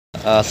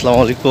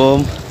আসসালামু আলাইকুম।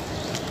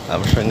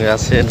 আমার সঙ্গে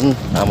আছেন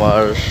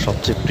আমার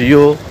সবচেয়ে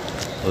প্রিয়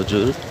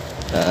হুজুর,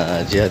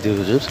 জিহাদি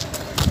হুজুর।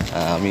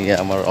 আমি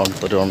আমার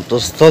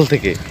অন্তঃস্থল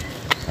থেকে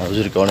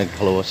হুজুরকে অনেক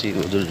ভালোবাসি।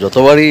 হুজুর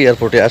যতবারই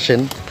এয়ারপোর্টে আসেন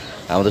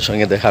আমাদের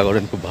সঙ্গে দেখা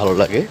করেন, খুব ভালো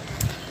লাগে।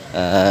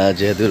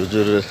 জিহাদি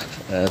হুজুর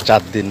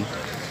 4 দিন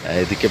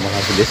এদিকে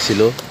মাহফিল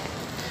এসেছিল,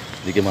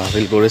 এদিকে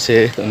মাহফিল করেছে।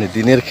 উনি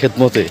দিনের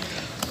খেদমতে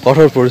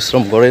কঠোর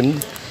পরিশ্রম করেন,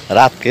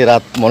 রাতকে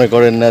রাত মনে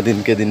করেন না,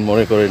 দিনকে দিন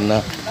মনে করেন না।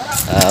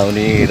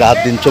 উনি রাত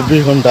দিন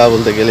 24 ঘন্টা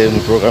বলতে গেলে উনি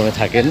প্রোগ্রামে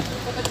থাকেন।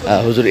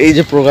 হুজুর এই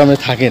যে প্রোগ্রামে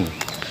থাকেন,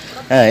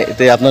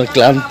 এতে আপনার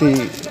ক্লান্তি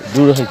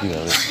দূর হয়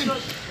কীভাবে?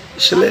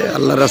 আসলে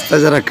আল্লাহর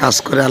রাস্তায় যারা কাজ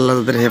করে, আল্লাহ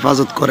তাদের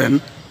হেফাজত করেন,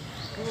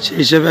 সেই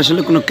হিসেবে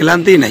আসলে কোনো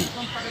ক্লান্তিই নাই।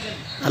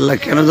 আল্লাহ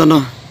কেন যেন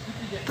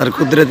তার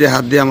কুদরতি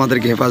হাত দিয়ে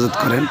আমাদেরকে হেফাজত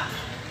করেন।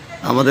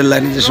 আমাদের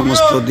লাইনে যে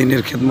সমস্ত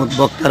দিনের খেদমত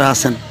বক্তারা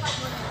আছেন,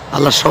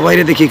 আল্লাহ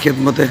সবাইরে দেখি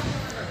খেদমতে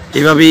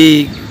এভাবেই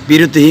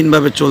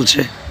বিরতিহীনভাবে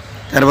চলছে।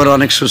 তারপরে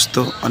অনেক সুস্থ,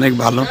 অনেক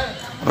ভালো।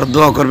 আপনারা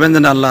দোয়া করবেন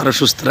যেন আল্লাহ আরও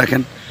সুস্থ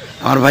রাখেন।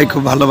 আমার ভাই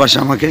খুব ভালোবাসে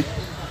আমাকে,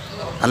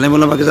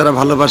 আলেমুলামাকে যারা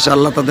ভালোবাসে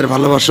আল্লাহ তাদের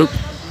ভালোবাসুক।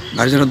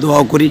 ভাইয়ের জন্য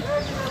দোয়াও করি।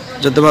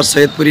 যতবার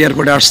সৈয়দপুর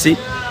এয়ারপোর্টে আসছি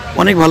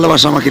অনেক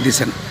ভালোবাসা আমাকে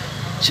দিয়েছেন,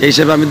 সেই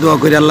হিসেবে আমি দোয়া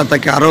করি আল্লাহ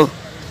তাকে আরও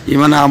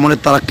ইমানে আমলের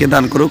তারাক্কি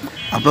দান করুক।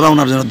 আপনারা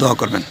ওনার জন্য দোয়া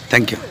করবেন।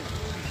 Thank you.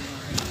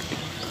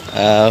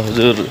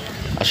 হুজুর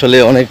আসলে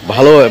অনেক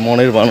ভালো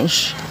মনের মানুষ।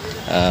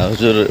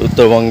 হুজুর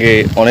উত্তরবঙ্গে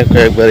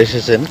কয়েকবার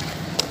এসেছেন,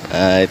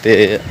 এতে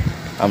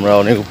আমরা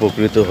অনেক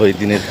উপকৃত হই।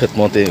 দিনের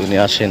খেদমতে উনি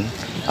আসেন,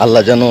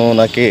 আল্লাহ যেন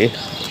ওনাকে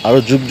আরও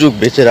যুগ যুগ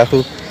বেঁচে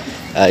রাখুক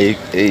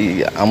এই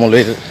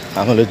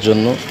আমলের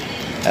জন্য,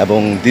 এবং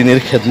দিনের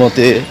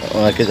খেদমতে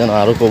ওনাকে যেন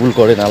আরও কবুল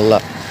করেন আল্লাহ,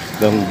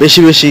 এবং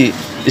বেশি বেশি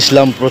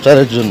ইসলাম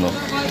প্রচারের জন্য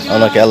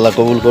ওনাকে আল্লাহ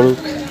কবুল করুক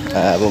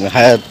এবং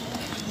হায়াত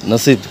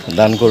নসিব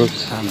দান করুক।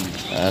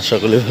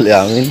 সকলে বলে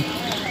আমিন।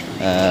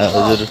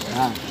 হুজুর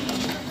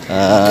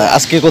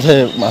আজকে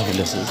কোথায় মাহফিল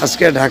আছে?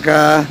 আজকে ঢাকা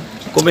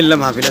কুমিল্লা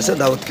মাহফিল আছে,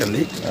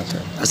 দাউদকান্দি। আচ্ছা,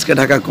 আজকে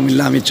ঢাকা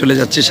কুমিল্লা আমি চলে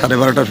যাচ্ছি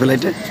 12:30টার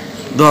ফ্লাইটে।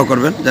 দোয়া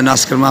করবেন যেন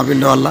আজকের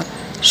মাহফিলটা আল্লাহ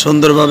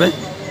সুন্দরভাবে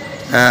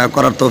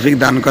করার তৌফিক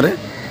দান করে।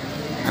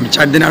 আমি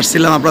 4 দিন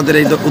আসছিলাম আপনাদের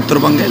এই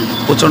উত্তরবঙ্গে,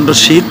 প্রচণ্ড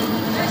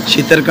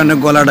শীতের কারণে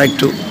গলাটা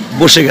একটু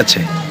বসে গেছে।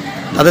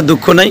 তাদের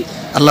দুঃখ নেই,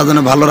 আল্লাহ যেন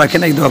ভালো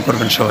রাখেন, এই দোয়া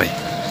করবেন সবাই।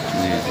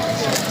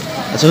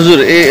 আচ্ছা হুজুর,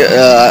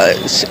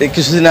 এই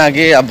কিছুদিন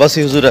আগে আব্বাসী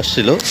হুজুর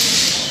আসছিল।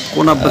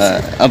 কোন আব্বাসী?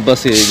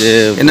 আব্বাসী, যে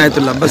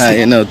এনায়েতুল্লাহ আব্বাসী। হ্যাঁ,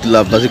 এনায়েতুল্লাহ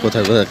আব্বাসী,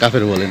 কোথায় কোথায়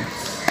কাফের বলেন।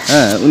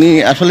 উনি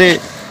আসলে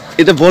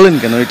এটা বলেন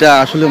কেন? এটা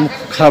আসলে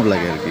খারাপ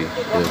লাগে আর কি।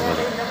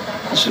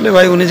 আসলে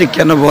ভাই উনি যে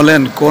কেন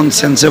বলেন, কোন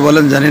সেন্সে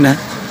বলেন জানি না,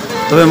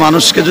 তবে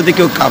মানুষকে যদি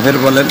কেউ কাফের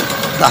বলেন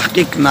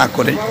তাহকিক না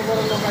করে,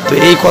 তো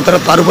এই কথাটা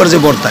তার উপর যে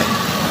বর্তায়,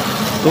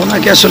 তো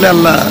ওনাকে আসলে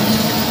আল্লাহ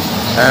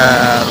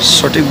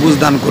সঠিক বুঝ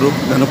দান করুক,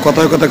 যেন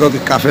কথায় কথা কাউকে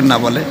কাফের না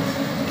বলে,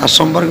 তার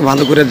সম্পর্কে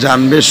ভালো করে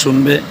জানবে,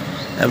 শুনবে,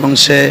 এবং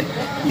সে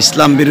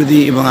ইসলাম বিরোধী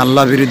এবং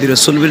আল্লাহ বিরোধী,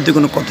 রসুল বিরোধী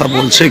কোনো কথা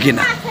বলছে কি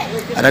না।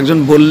 আর একজন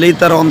বললেই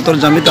তার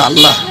অন্তর্জামিত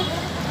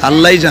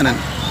আল্লাহই জানেন,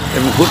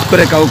 এবং হুট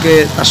করে কাউকে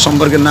তার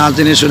সম্পর্কে না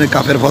জেনে শুনে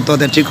কাফের ফতোয়া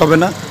দেয় ঠিক হবে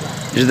না।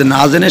 যদি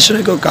না জেনে শুনে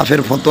কেউ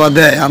কাফের ফতোয়া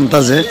দেয়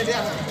আন্তাজে,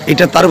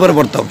 এটা তার উপরে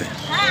পড়তে হবে,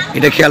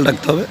 এটা খেয়াল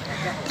রাখতে হবে।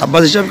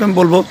 আব্বাস হিসাবকে আমি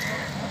বলবো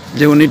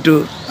যে উনি একটু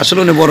আসলে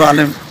উনি বড়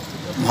আলেম,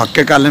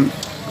 মহাক্কিক আলেম,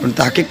 উনি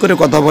তাহকিক করে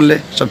কথা বললে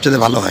সবচেয়ে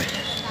ভালো হয়,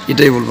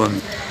 এটাই বলবো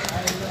আমি।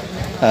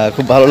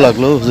 খুব ভালো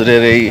লাগলো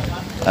হুজুরের এই,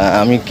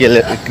 আমি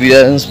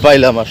ক্লিয়ারেন্স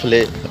পাইলাম, আসলে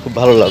খুব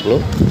ভালো লাগলো।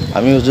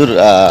 আমি হুজুর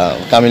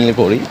কামিল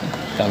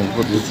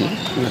পড়তেছি,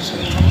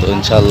 তো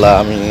ইনশাল্লাহ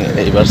আমি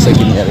এইবার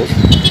 2nd ইয়ারে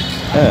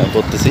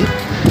পড়তেছি।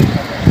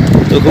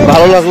 তো খুব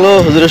ভালো লাগলো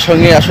হুজুরের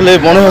সঙ্গে। আসলে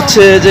মনে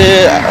হচ্ছে যে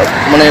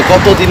মানে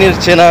কত দিনের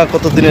চেনা,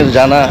 কত দিনের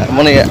জানা,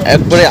 মানে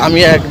একবারে আমি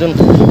একজন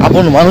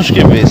আপন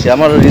মানুষকে পেয়েছি।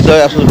 আমার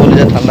হৃদয় আসলে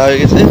কলিজা ঠান্ডা হয়ে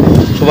গেছে।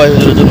 সবাই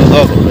হুজুরের জন্য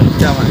দোয়া করবেন।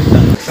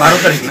 12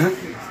 তারিখ না,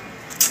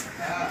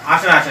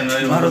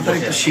 12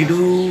 তারিখ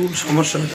শিডিউল সমস্যা।